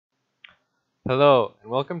Hello,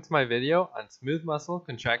 and welcome to my video on smooth muscle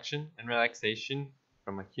contraction and relaxation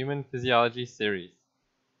from a human physiology series.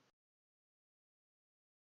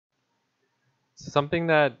 So something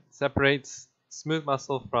that separates smooth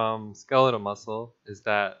muscle from skeletal muscle is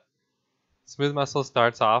that smooth muscle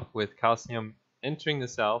starts off with calcium entering the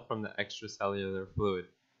cell from the extracellular fluid.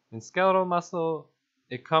 In skeletal muscle,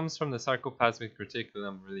 it comes from the sarcoplasmic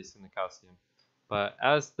reticulum releasing the calcium. But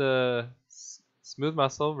as the smooth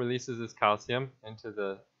muscle releases this calcium into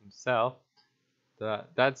the cell,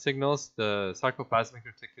 that signals the sarcoplasmic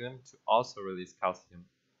reticulum to also release calcium.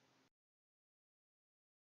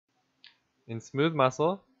 In smooth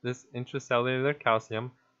muscle, this intracellular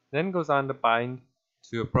calcium then goes on to bind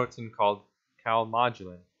to a protein called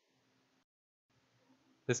calmodulin.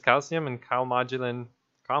 This calcium and calmodulin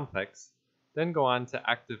complex then go on to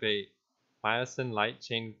activate myosin light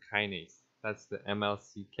chain kinase. That's the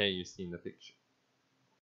MLCK you see in the picture.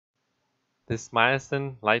 This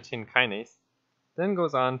myosin light chain kinase then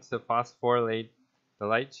goes on to phosphorylate the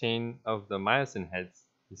light chain of the myosin heads.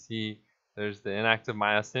 You see there's the inactive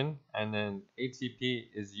myosin, and then ATP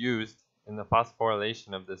is used in the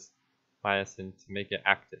phosphorylation of this myosin to make it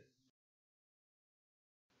active.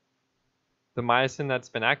 The myosin that's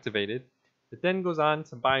been activated, it then goes on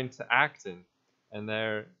to bind to actin, and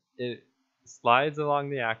there it slides along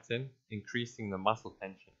the actin, increasing the muscle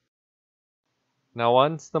tension. Now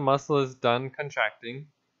once the muscle is done contracting,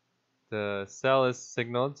 the cell is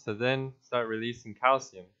signaled to then start releasing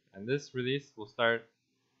calcium, and this release will start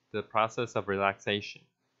the process of relaxation.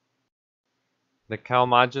 The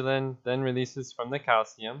calmodulin then releases from the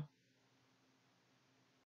calcium.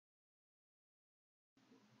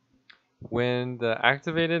 When the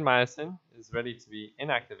activated myosin is ready to be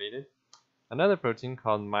inactivated, another protein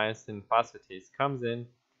called myosin phosphatase comes in,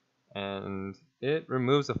 and it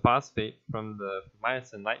removes a phosphate from the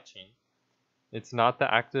myosin light chain. It's not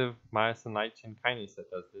the active myosin light chain kinase that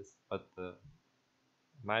does this, but the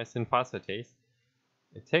myosin phosphatase.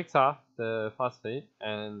 It takes off the phosphate,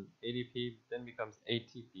 and ADP then becomes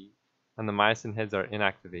ATP, and the myosin heads are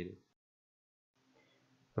inactivated.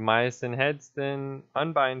 The myosin heads then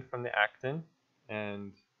unbind from the actin,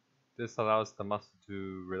 and this allows the muscle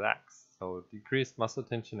to relax, so decreased muscle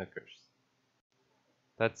tension occurs.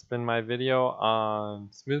 That's been my video on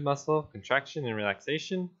smooth muscle contraction and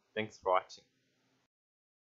relaxation. Thanks for watching.